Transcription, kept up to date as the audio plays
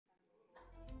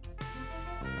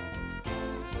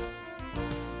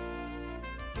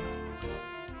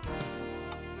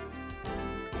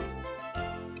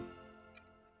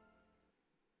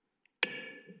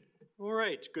All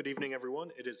right, good evening, everyone.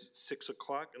 It is 6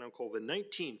 o'clock, and I'll call the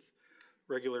 19th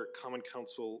regular Common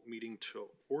Council meeting to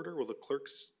order. Will the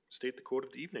clerks state the quote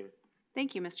of the evening?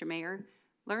 Thank you, Mr. Mayor.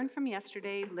 Learn from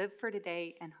yesterday, live for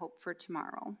today, and hope for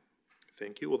tomorrow.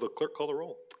 Thank you. Will the clerk call the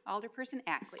roll? Alderperson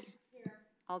Ackley. Here.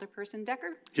 Alderperson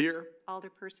Decker. Here.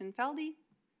 Alderperson Feldy.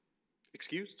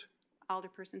 Excused.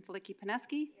 Alderperson Felicki-Pineski.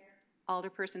 Here.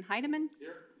 Alderperson Heidemann.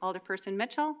 Here. Alderperson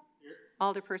Mitchell. Here.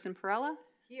 Alderperson Perella.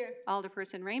 Here.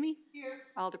 Alderperson Ramey. Here.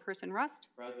 Alderperson Rust.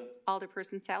 Present.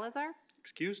 Alderperson Salazar.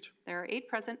 Excused. There are 8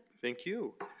 present. Thank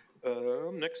you.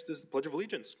 Next is the Pledge of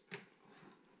Allegiance.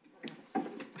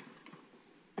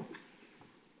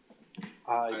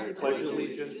 I pledge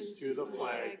allegiance to the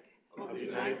flag of the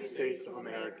United States of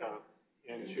America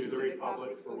and to the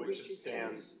republic for which it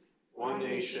stands, one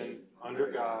nation,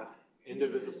 under God,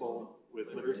 indivisible,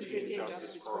 with liberty and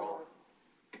justice for all.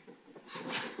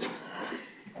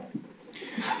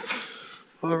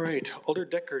 All right, Alder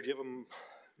Decker, do you have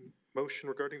a motion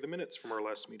regarding the minutes from our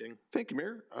last meeting? Thank you,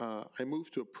 Mayor. I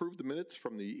move to approve the minutes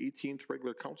from the 18th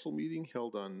regular council meeting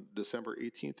held on December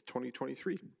 18th,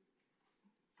 2023.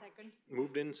 Second.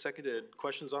 Moved in, seconded.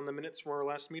 Questions on the minutes from our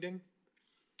last meeting?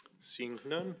 Seeing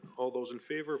none, all those in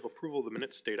favor of approval of the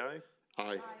minutes state aye.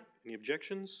 Aye. Any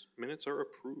objections? Minutes are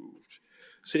approved.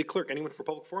 City Clerk, anyone for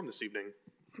public forum this evening?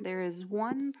 There is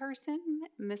one person,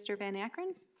 Mr. Van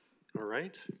Akron. All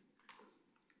right.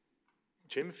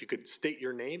 Jim, if you could state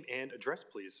your name and address,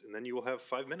 please, and then you will have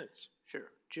 5 minutes.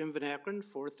 Sure. Jim Van Akron,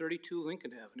 432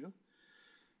 Lincoln Avenue.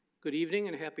 Good evening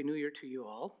and Happy New Year to you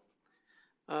all.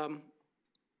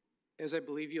 As I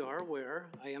believe you are aware,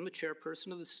 I am the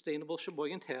chairperson of the Sustainable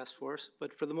Sheboygan Task Force,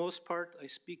 but for the most part, I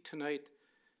speak tonight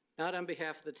not on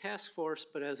behalf of the task force,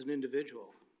 but as an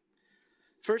individual.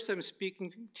 First, I'm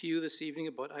speaking to you this evening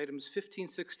about items 15,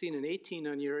 16, and 18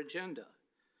 on your agenda.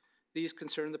 These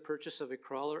concern the purchase of a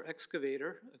crawler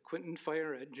excavator, a Quinton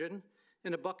fire engine,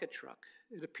 and a bucket truck.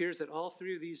 It appears that all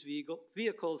 3 of these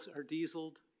vehicles are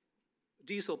diesel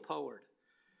powered.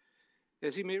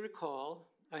 As you may recall,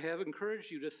 I have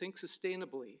encouraged you to think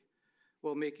sustainably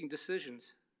while making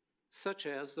decisions, such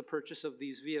as the purchase of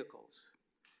these vehicles.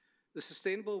 The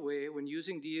sustainable way when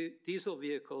using diesel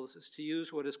vehicles is to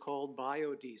use what is called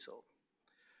biodiesel.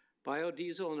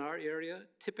 Biodiesel in our area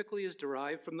typically is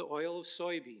derived from the oil of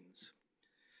soybeans.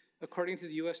 According to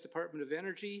the U.S. Department of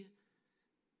Energy,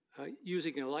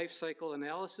 using a life cycle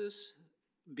analysis,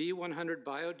 B100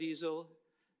 biodiesel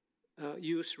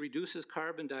use reduces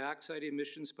carbon dioxide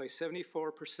emissions by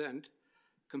 74%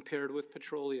 compared with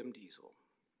petroleum diesel.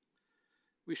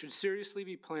 We should seriously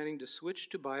be planning to switch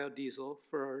to biodiesel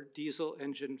for our diesel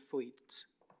engine fleets.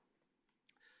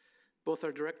 Both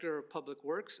our Director of Public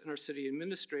Works and our City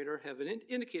Administrator have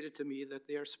indicated to me that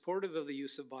they are supportive of the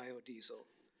use of biodiesel.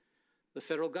 The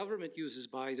federal government uses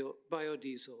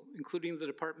biodiesel, including the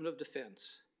Department of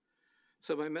Defense.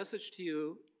 So my message to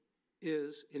you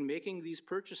is, in making these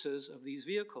purchases of these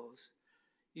vehicles,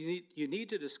 you need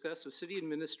to discuss with City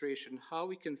Administration how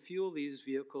we can fuel these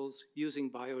vehicles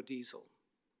using biodiesel.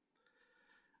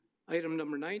 Item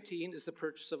number 19 is the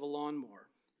purchase of a lawnmower.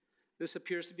 This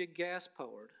appears to be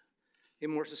gas-powered. A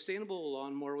more sustainable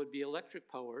lawnmower would be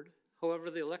electric-powered.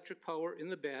 However, the electric power in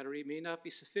the battery may not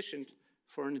be sufficient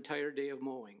for an entire day of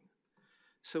mowing.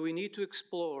 So we need to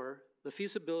explore the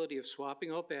feasibility of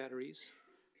swapping out batteries,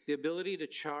 the ability to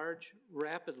charge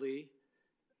rapidly,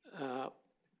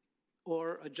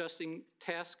 or adjusting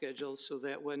task schedules so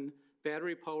that when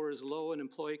battery power is low, an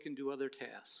employee can do other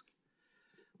tasks.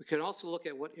 We can also look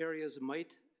at what areas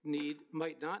might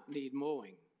not need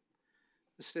mowing.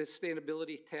 The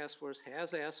Sustainability Task Force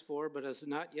has asked for, but has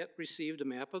not yet received, a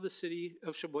map of the City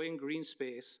of Sheboygan green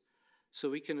space, so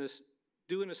we can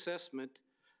do an assessment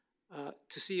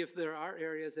to see if there are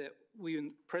areas that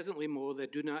we presently mow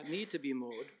that do not need to be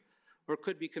mowed or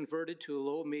could be converted to a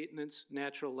low-maintenance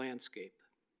natural landscape.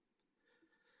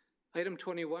 Item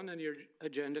 21 on your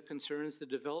agenda concerns the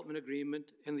development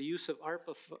agreement and the use of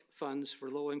ARPA funds for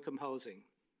low-income housing.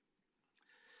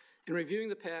 In reviewing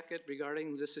the packet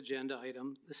regarding this agenda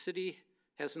item, the city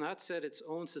has not set its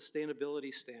own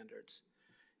sustainability standards.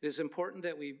 It is important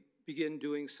that we begin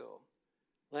doing so.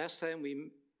 Last time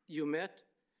you met,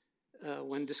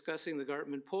 when discussing the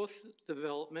Gartman-Poth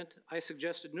development, I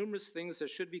suggested numerous things that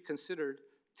should be considered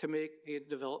to make a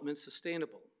development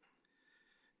sustainable.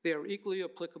 They are equally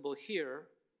applicable here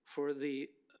for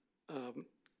the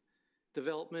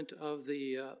development of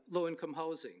the low-income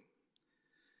housing.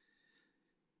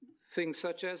 Things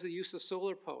such as the use of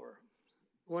solar power.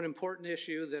 One important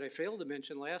issue that I failed to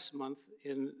mention last month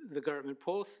in the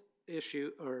Gartman-Poth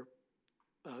issue or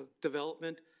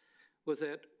development was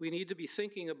that we need to be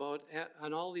thinking about,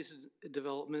 on all these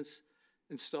developments,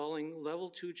 installing level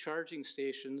 2 charging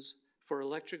stations for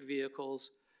electric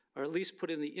vehicles, or at least put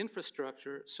in the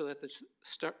infrastructure so that the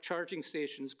charging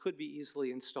stations could be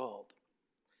easily installed.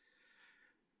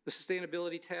 The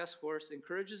Sustainability Task Force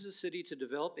encourages the city to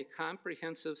develop a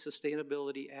comprehensive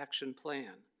sustainability action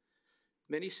plan.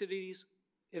 Many cities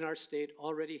in our state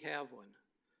already have one.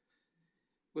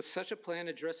 With such a plan,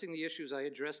 addressing the issues I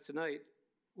addressed tonight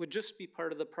would just be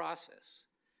part of the process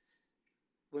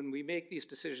when we make these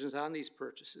decisions on these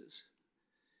purchases.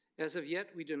 As of yet,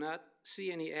 we do not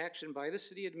see any action by the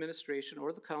city administration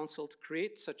or the council to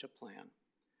create such a plan.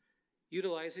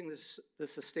 Utilizing the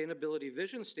sustainability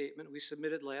vision statement we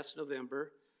submitted last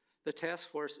November, the task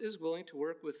force is willing to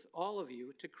work with all of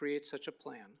you to create such a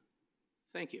plan.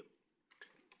 Thank you.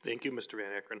 Thank you, Mr.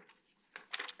 Van Akkeren.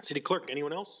 City Clerk,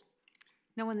 anyone else?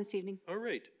 No one this evening. All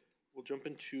right, we'll jump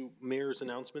into mayor's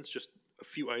announcements, just a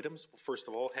few items. First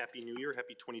of all, Happy New Year,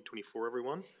 Happy 2024,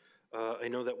 everyone. I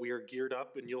know that we are geared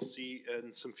up, and you'll see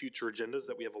in some future agendas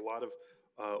that we have a lot of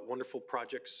wonderful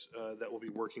projects that we'll be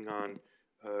working on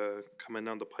coming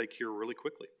down the pike here really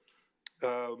quickly.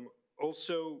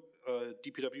 Also,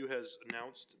 DPW has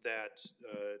announced that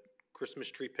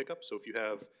Christmas tree pickup, so if you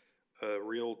have a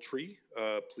real tree,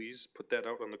 please put that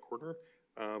out on the corner,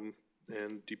 and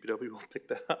DPW will pick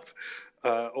that up.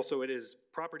 Also, it is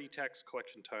property tax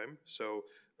collection time, so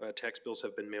tax bills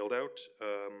have been mailed out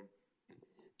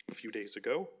a few days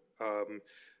ago.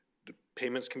 The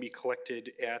payments can be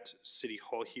collected at City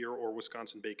Hall here or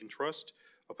Wisconsin Bank and Trust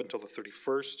up until the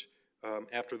 31st.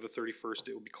 After the 31st,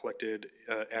 it will be collected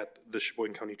at the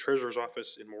Sheboygan County Treasurer's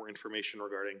Office, and more information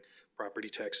regarding property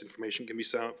tax information can be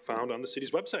found on the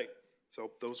city's website.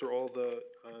 So those are all the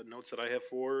notes that I have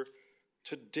for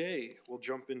today. We'll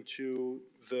jump into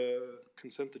the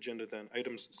consent agenda then,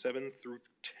 items 7 through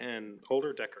 10.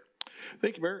 Alder Decker.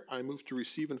 Thank you, Mayor. I move to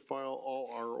receive and file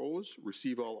all ROs,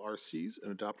 receive all RCs,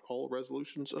 and adopt all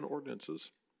resolutions and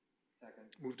ordinances.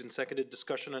 Second. Moved and seconded.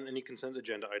 Discussion on any consent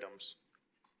agenda items.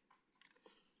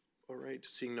 All right,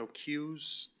 seeing no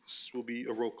cues, this will be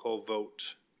a roll call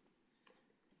vote.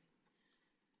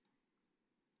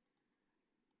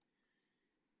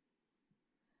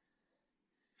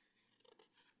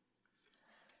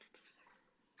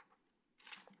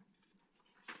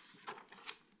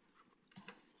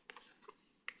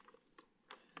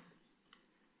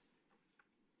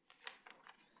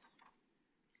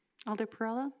 Alder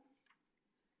Perella?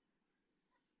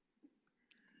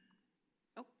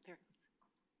 Oh, there it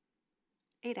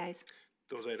is. 8 ayes.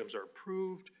 Those items are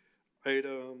approved.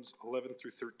 Items 11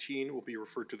 through 13 will be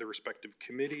referred to their respective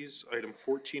committees. Item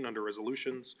 14 under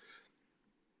resolutions.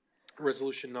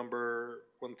 Resolution number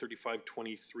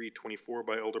 135-23-24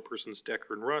 by Alderpersons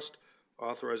Decker and Rust,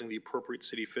 authorizing the appropriate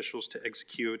city officials to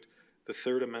execute the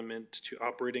Third Amendment to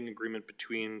operating agreement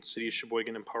between City of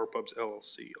Sheboygan and Power Pubs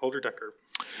LLC. Alder Decker.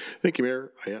 Thank you,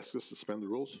 Mayor. I ask to suspend the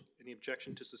rules. Any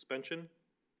objection to suspension?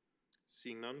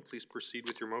 Seeing none, please proceed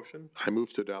with your motion. I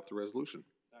move to adopt the resolution.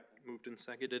 Second. Moved and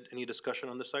seconded. Any discussion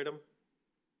on this item?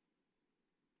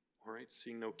 All right,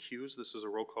 seeing no cues, this is a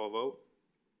roll call vote.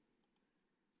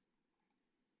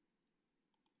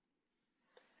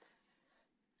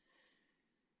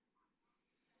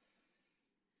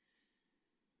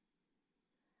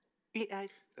 Eight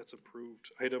ayes. That's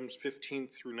approved. Items 15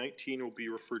 through 19 will be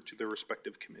referred to their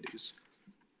respective committees.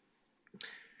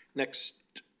 Next,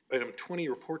 item 20,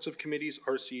 reports of committees,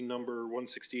 RC number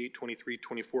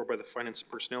 168-23-24 by the Finance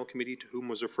and Personnel Committee, to whom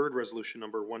was referred resolution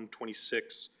number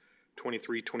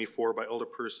 126-23-24 by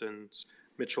Alderpersons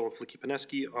Mitchell and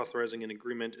Flicky-Paneski, authorizing an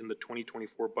agreement in the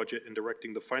 2024 budget and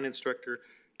directing the Finance Director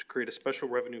to create a special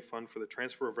revenue fund for the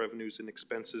transfer of revenues and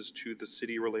expenses to the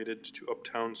city related to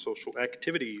uptown social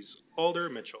activities. Alder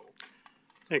Mitchell.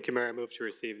 Thank you, Mayor. I move to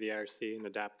receive the RC and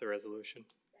adopt the resolution.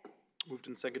 Moved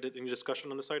and seconded. Any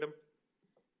discussion on this item?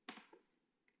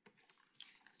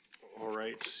 All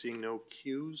right, seeing no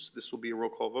cues, this will be a roll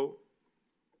call vote.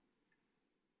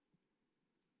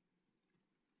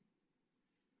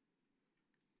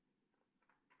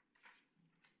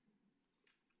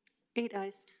 Eight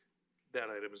ayes. That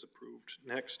item is approved.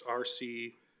 Next,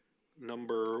 RC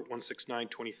number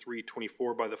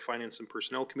 169-23-24 by the Finance and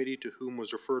Personnel Committee, to whom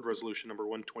was referred resolution number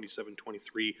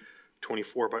 127-23-24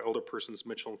 by Alderpersons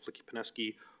Mitchell and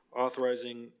Flicky-Paneski,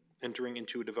 authorizing entering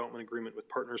into a development agreement with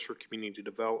Partners for Community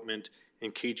Development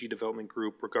and KG Development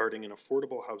Group regarding an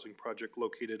affordable housing project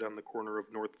located on the corner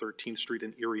of North 13th Street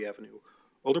and Erie Avenue.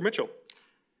 Alder Mitchell.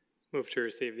 Move to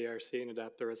receive the RC and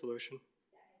adopt the resolution.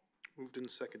 Moved and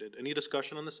seconded. Any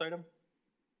discussion on this item?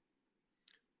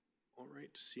 All right,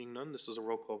 seeing none, this is a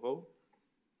roll call vote.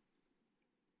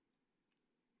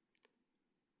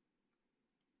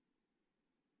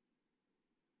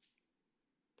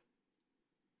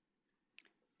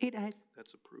 8 ayes.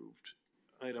 That's approved.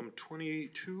 Item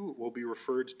 22 will be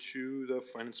referred to the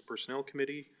Finance Personnel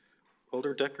Committee.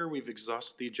 Alder Decker, we've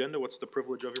exhausted the agenda. What's the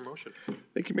privilege of your motion?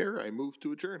 Thank you, Mayor. I move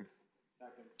to adjourn.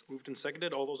 Moved and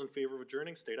seconded. All those in favor of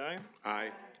adjourning, state aye.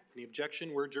 Aye. Any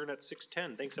objection? We're adjourned at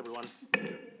 6:10. Thanks, everyone.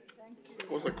 That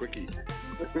was a quickie.